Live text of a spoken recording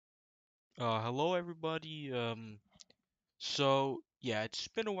Hello everybody. So yeah, it's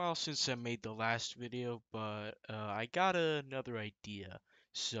been a while since I made the last video, but I got another idea.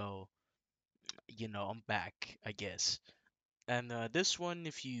 So, I'm back, I guess. And this one,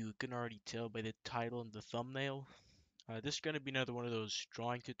 if you can already tell by the title and the thumbnail, this is gonna be another one of those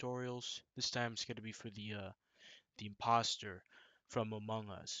drawing tutorials. This time it's gonna be for the imposter from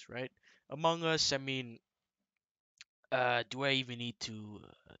Among Us, right? Among Us, I mean, do I even need to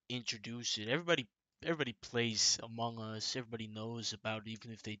introduce it? Everybody plays Among Us. Everybody knows about it,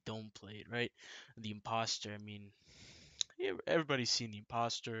 even if they don't play it, right? The Imposter. I mean, yeah, everybody's seen the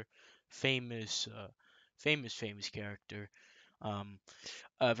Imposter. Famous, famous character. Um,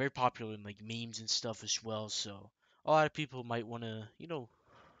 very popular in like memes and stuff as well. So a lot of people might want to, know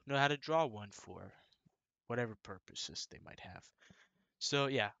how to draw one for whatever purposes they might have. So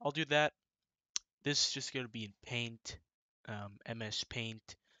yeah, I'll do that. This is just gonna be in Paint, MS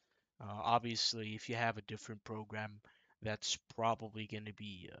Paint. Obviously, if you have a different program, that's probably going to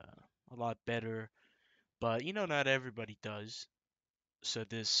be a lot better. But not everybody does. So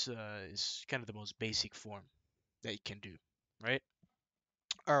this is kind of the most basic form that you can do, right?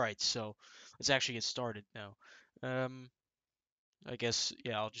 All right, so let's actually get started now. Um, I guess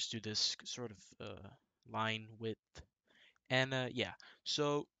yeah, I'll just do this sort of line width, and yeah.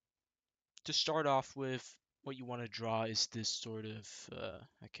 So to start off with, what you want to draw is this sort of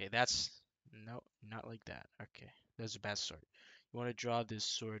okay, that's no, not like that. Okay, that's a bad start. You want to draw this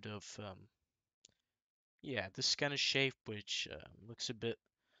sort of yeah, this kind of shape which looks a bit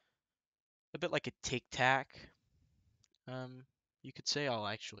like a tic tac. Um, you could say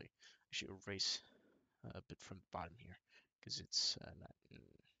I should erase a bit from the bottom here because it's not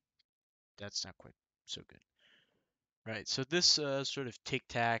that's not quite so good. Right, so this sort of tic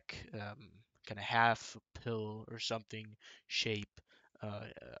tac, kind of half pill or something shape,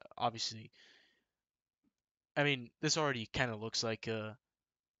 obviously, I mean, this already kind of looks like a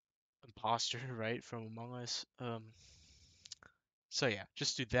imposter, right, from Among Us. So yeah,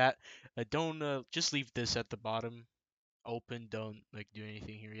 just do that. Don't just leave this at the bottom open. Don't like do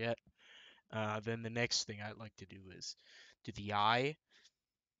anything here yet. Then the next thing I'd like to do is do the eye.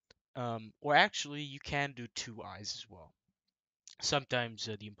 Or actually, you can do two eyes as well. Sometimes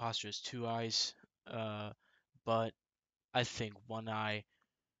the imposter has two eyes, uh, but I think one eye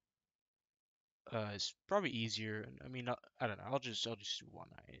is probably easier. I mean, I don't know. I'll just do one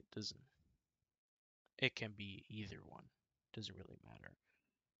eye. It doesn't. It can be either one. Doesn't really matter.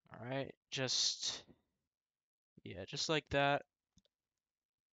 All right, just yeah, just like that.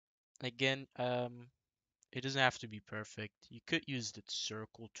 Again, it doesn't have to be perfect. You could use the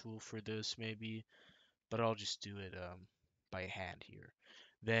circle tool for this maybe, but I'll just do it by hand here.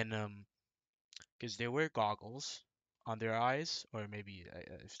 Then because they wear goggles on their eyes, or maybe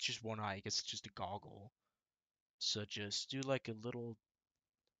if it's just one eye, I guess it's just a goggle. So just do like a little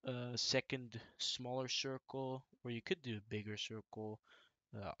second smaller circle, or you could do a bigger circle.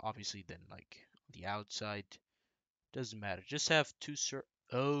 Obviously, then like the outside doesn't matter. Just have two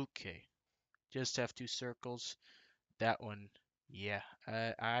Okay, just have two circles. That one, yeah,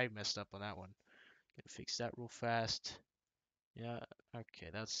 I messed up on that one. Gonna fix that real fast. Yeah, okay,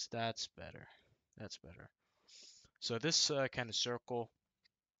 that's better. That's better. So this kind of circle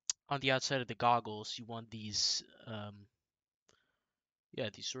on the outside of the goggles, you want these, yeah,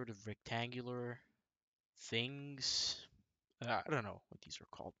 these sort of rectangular things. I don't know what these are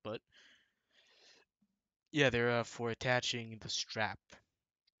called, but yeah, they're for attaching the strap,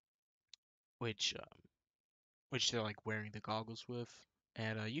 which which they're like wearing the goggles with.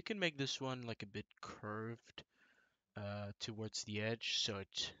 And you can make this one like a bit curved towards the edge, so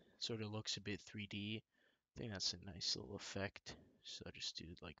it sort of looks a bit 3D. I think that's a nice little effect. So I just do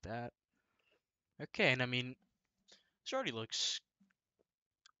it like that. Okay, and I mean, this already looks,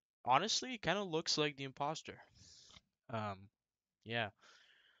 honestly, it kind of looks like the imposter. Um, yeah.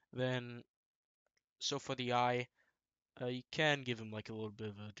 Then, so for the eye, you can give him like a little bit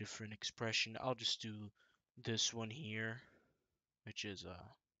of a different expression. I'll just do this one here, which is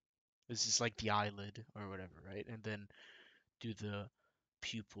this is like the eyelid or whatever, right? And then do the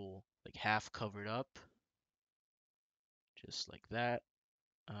pupil like half covered up, just like that.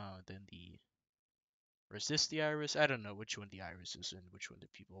 Then the or is this the iris? I don't know which one the iris is and which one the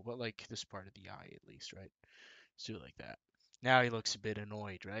pupil, but like this part of the eye at least, right? Let's do it like that. Now he looks a bit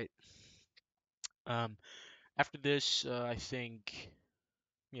annoyed, right? Um, After this, I think,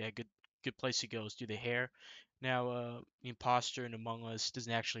 yeah, good place to go is do the hair. Now, the imposter in Among Us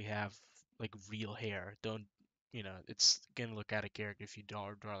doesn't actually have like real hair. Don't, it's gonna look out of character if you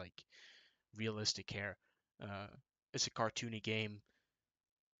draw like realistic hair. Uh, it's a cartoony game,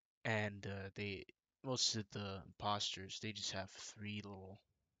 and they most of the imposters they just have three little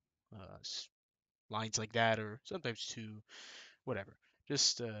uh, lines like that, or sometimes two, whatever.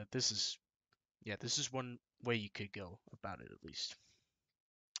 Just this is one way you could go about it at least.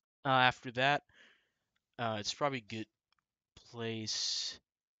 After that, it's probably a good place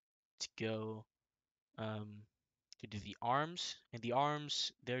to go to do the arms, and the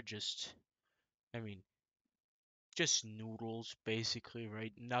arms they're just, I mean, just noodles basically,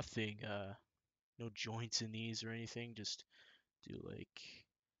 right? Nothing, no joints in these or anything. Just do like,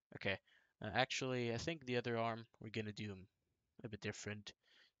 okay. Actually, I think the other arm we're gonna do 'em a bit different.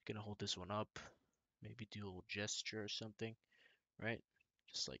 Gonna hold this one up, maybe do a little gesture or something, right?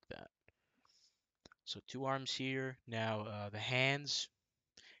 Just like that. So two arms here. Now the hands.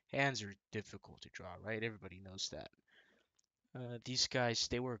 Hands are difficult to draw, right? Everybody knows that. These guys,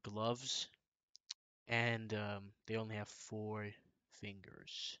 they wear gloves, and they only have four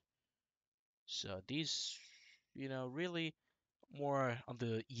fingers. So these, really more on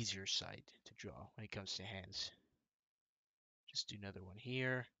the easier side to draw when it comes to hands. Just do another one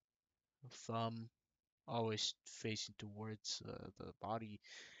here. Thumb, always facing towards the body.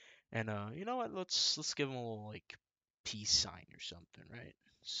 And you know what? Let's give him a little like peace sign or something, right?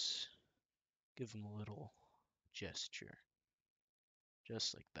 Let's give him a little gesture,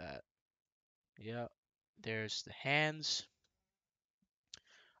 just like that. Yeah, there's the hands.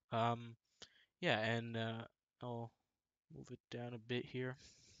 Um, yeah, and I'll move it down a bit here.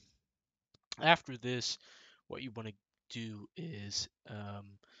 After this, what you want to do is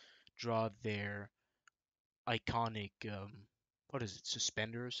draw their iconic, what is it,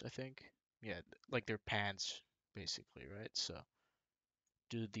 suspenders, I think? Yeah, like their pants, basically, right? So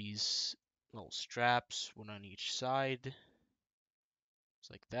do these little straps, one on each side,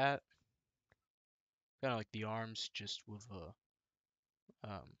 just like that. Kind of like the arms, just with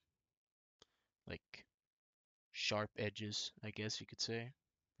like sharp edges, I guess you could say,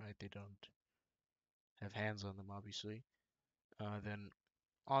 right? They don't have hands on them, obviously. Then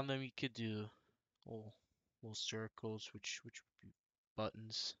on them you could do little little circles, which would be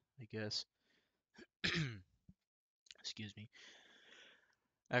buttons, I guess. Excuse me.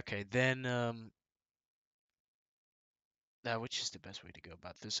 Okay, then which is the best way to go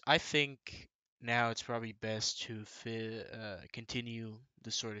about this? I think now it's probably best to continue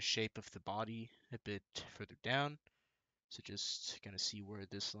the sort of shape of the body a bit further down. So just kind of see where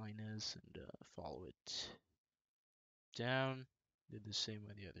this line is and follow it down. Do the same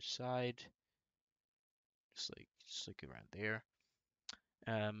on the other side, just like around there.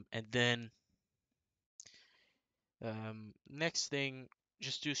 And then next thing,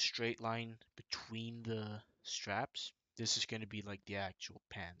 just do a straight line between the straps. This is going to be like the actual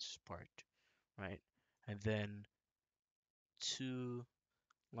pants part, right? And then two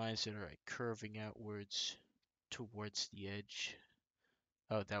lines that are like curving outwards towards the edge.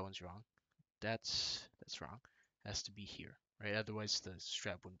 Oh, that one's wrong. That's wrong. Has to be here, right? Otherwise the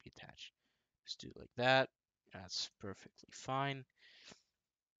strap wouldn't be attached. Just do it like that. That's perfectly fine.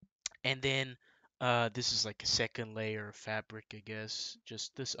 And then this is like a second layer of fabric, I guess.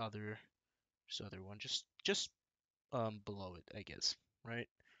 Just this other one, just below it, I guess, right?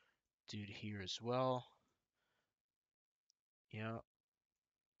 Do it here as well. Yeah,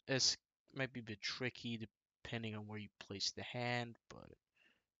 it's might be a bit tricky depending on where you place the hand, but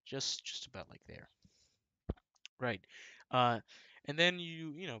just about like there, right? Uh, and then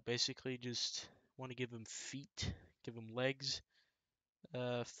basically just want to give him feet, give him legs.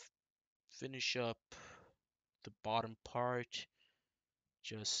 Finish up the bottom part,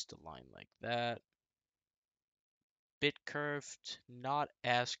 just a line like that. Bit curved, not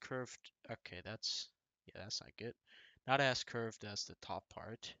as curved. Okay, that's not good. Not as curved as the top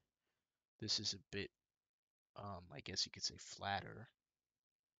part. This is a bit, I guess you could say flatter.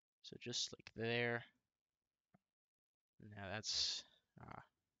 So just like there. Now that's, ah,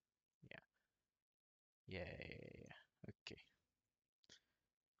 yeah, yeah. Okay,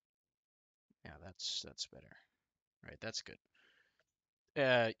 now that's better. Right, that's good.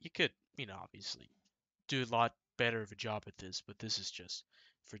 You could, obviously do a lot better of a job at this, but this is just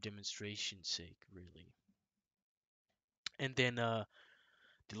for demonstration's sake, really. And then the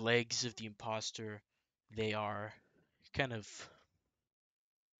legs of the imposter, they are kind of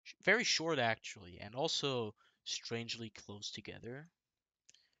very short actually, and also strangely close together,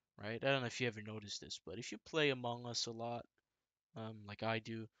 right? I don't know if you ever noticed this, but if you play Among Us a lot, like I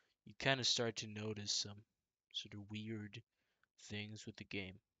do, you kind of start to notice some sort of weird things with the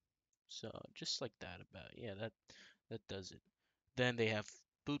game. So just like that about, yeah, that does it. Then they have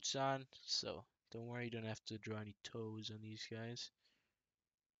boots on, so don't worry, you don't have to draw any toes on these guys.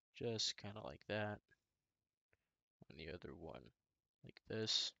 just kind of like that, and the other one like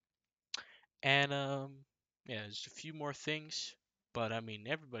this. And yeah, there's a few more things, but I mean,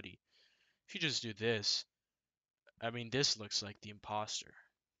 everybody, if you just do this, I mean, this looks like the imposter.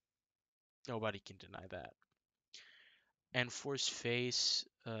 Nobody can deny that. And for his face,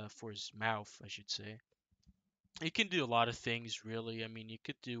 for his mouth, I should say, you can do a lot of things, really. I mean, you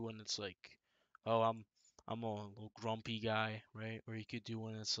could do one that's like, oh, I'm a little grumpy guy, right? Or you could do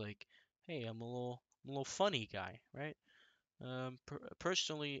one that's like, hey, I'm a little funny guy, right?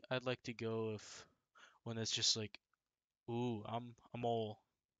 Personally, I'd like to go with one that's just like, ooh, I'm all,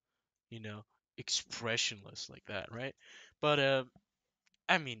 you know, expressionless like that, right? But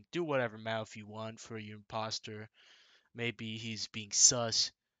I mean, do whatever mouth you want for your imposter. Maybe he's being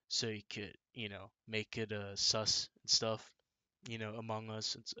sus, so you could, make it sus and stuff, Among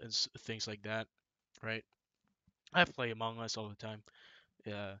Us and things like that, right? I play Among Us all the time.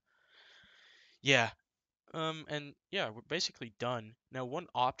 Yeah, yeah. And yeah, we're basically done. Now, one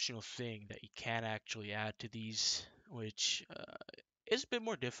optional thing that you can actually add to these, which is a bit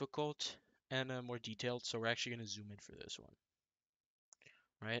more difficult and more detailed, so we're actually going to zoom in for this one,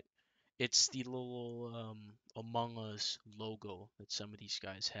 right? It's the little Among Us logo that some of these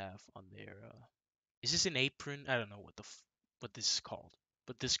guys have on their. Is this an apron? I don't know what this is called,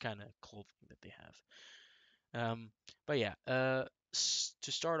 but this kind of clothing that they have. But yeah, to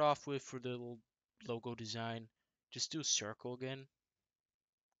start off with for the little logo design, just do a circle again,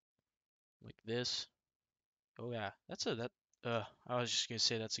 like this. Oh yeah, that's a that. I was just gonna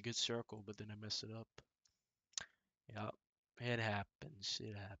say that's a good circle, but then I messed it up. Yeah, it happens.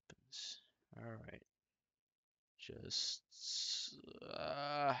 It happens. All right, just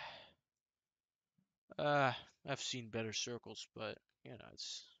uh, uh, I've seen better circles, but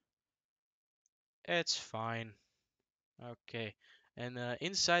it's fine. Okay, and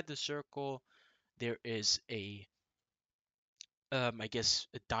inside the circle there is I guess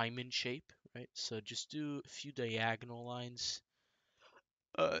a diamond shape, right? So just do a few diagonal lines.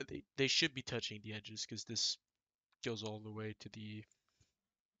 They should be touching the edges because this goes all the way to the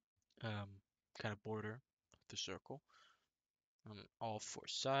um kind of border of the circle on all four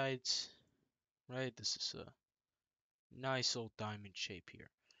sides, right? This is a nice old diamond shape here.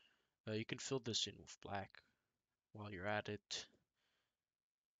 You can fill this in with black while you're at it,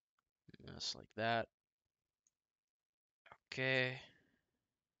 just like that. Okay,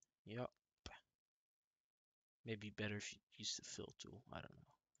 yep. Maybe better if you use the fill tool. I don't know,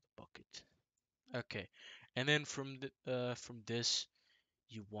 the bucket. Okay, and then from this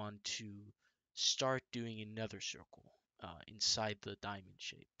you want to start doing another circle inside the diamond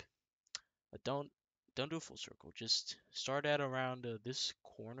shape. Don't do a full circle. Just start at around this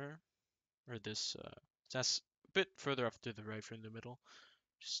corner or this. That's a bit further off to the right from the middle.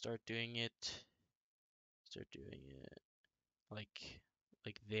 Just start doing it. Start doing it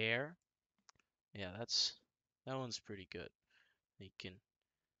like there. Yeah, that one's pretty good. You can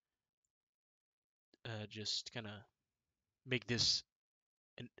just kind of make this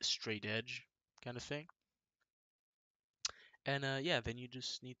a straight edge kind of thing. And yeah, then you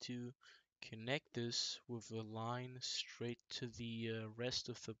just need to connect this with a line straight to the rest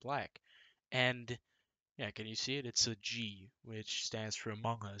of the black. And yeah, can you see it? It's a G, which stands for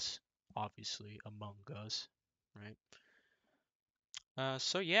Among Us, obviously Among Us, right?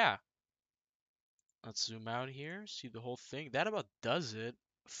 So yeah, let's zoom out here, see the whole thing. That about does it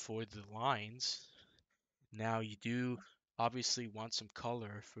for the lines. Now you do obviously want some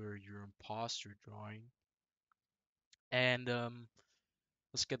color for your imposter drawing. And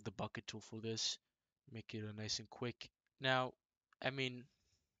let's get the bucket tool for this. Make it nice and quick. Now, I mean,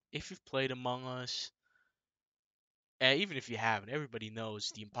 if you've played Among Us, even if you haven't, everybody knows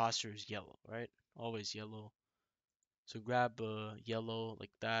the imposter is yellow, right? Always yellow. So grab yellow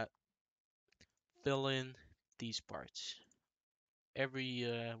like that. Fill in these parts. Every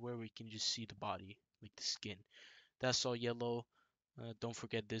where we can just see the body, like the skin. That's all yellow. Don't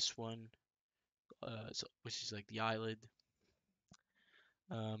forget this one, which is like the eyelid.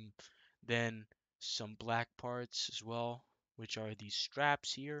 Um, then some black parts as well, which are these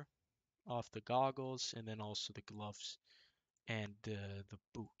straps here off the goggles, and then also the gloves and the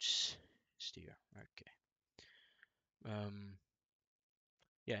boots is here. Okay.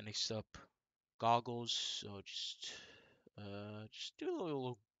 Yeah. Next up, goggles. So just do a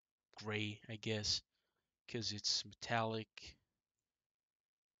little gray, I guess, because it's metallic.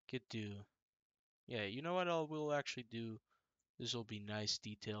 Could do. Yeah. You know what? We'll actually do. This will be nice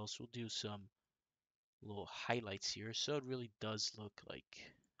details. We'll do some little highlights here, so it really does look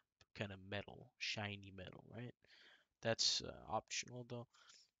like kind of metal, shiny metal, right? That's optional though.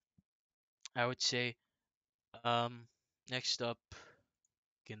 I would say. Um, Next up,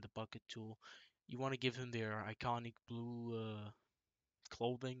 again the bucket tool. You want to give them their iconic blue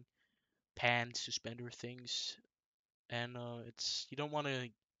clothing, pants, suspender things, and it's you don't want to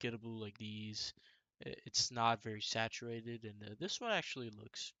get a blue like these. It's not very saturated, and this one actually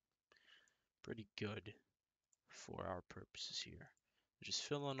looks pretty good for our purposes here. Just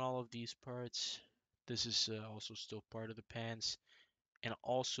fill in all of these parts. This is also still part of the pants, and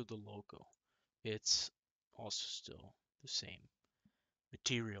also the logo. It's also still the same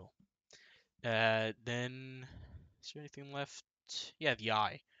material. Then, is there anything left? Yeah, the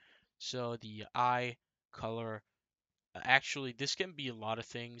eye. So the eye color. Actually, this can be a lot of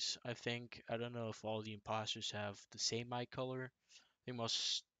things, I think. I don't know if all the imposters have the same eye color. I think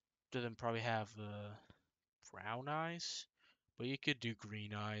most of them probably have brown eyes. But you could do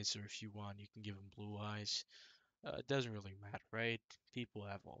green eyes, or if you want, you can give them blue eyes. It doesn't really matter, right? People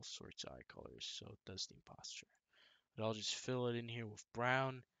have all sorts of eye colors, so does the imposter. But I'll just fill it in here with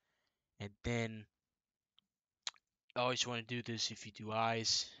brown, and then I always want to do this if you do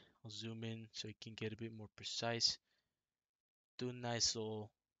eyes. I'll zoom in so you can get a bit more precise. Do a nice little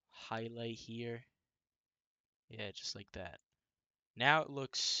highlight here. Yeah, just like that. Now it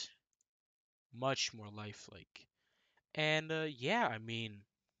looks much more lifelike. And yeah, I mean,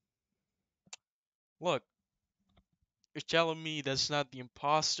 look, you're telling me that's not the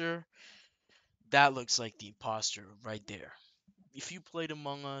imposter? That looks like the imposter right there. If you played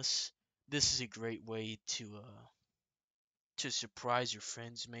Among Us, this is a great way to surprise your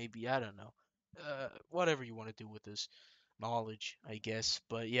friends. Maybe I don't know, whatever you want to do with this knowledge, I guess.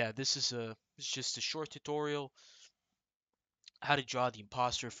 But yeah, it's just a short tutorial how to draw the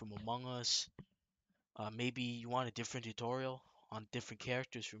imposter from Among Us. Maybe you want a different tutorial on different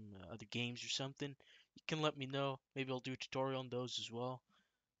characters from other games or something. You can let me know. Maybe I'll do a tutorial on those as well.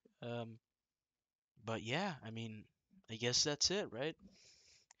 Um, but yeah, I mean, I guess that's it, right?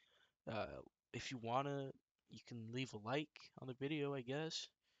 Uh, if you wanna, you can leave a like on the video, I guess.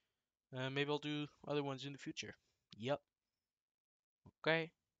 Maybe I'll do other ones in the future. Yep.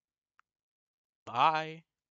 Okay. Bye.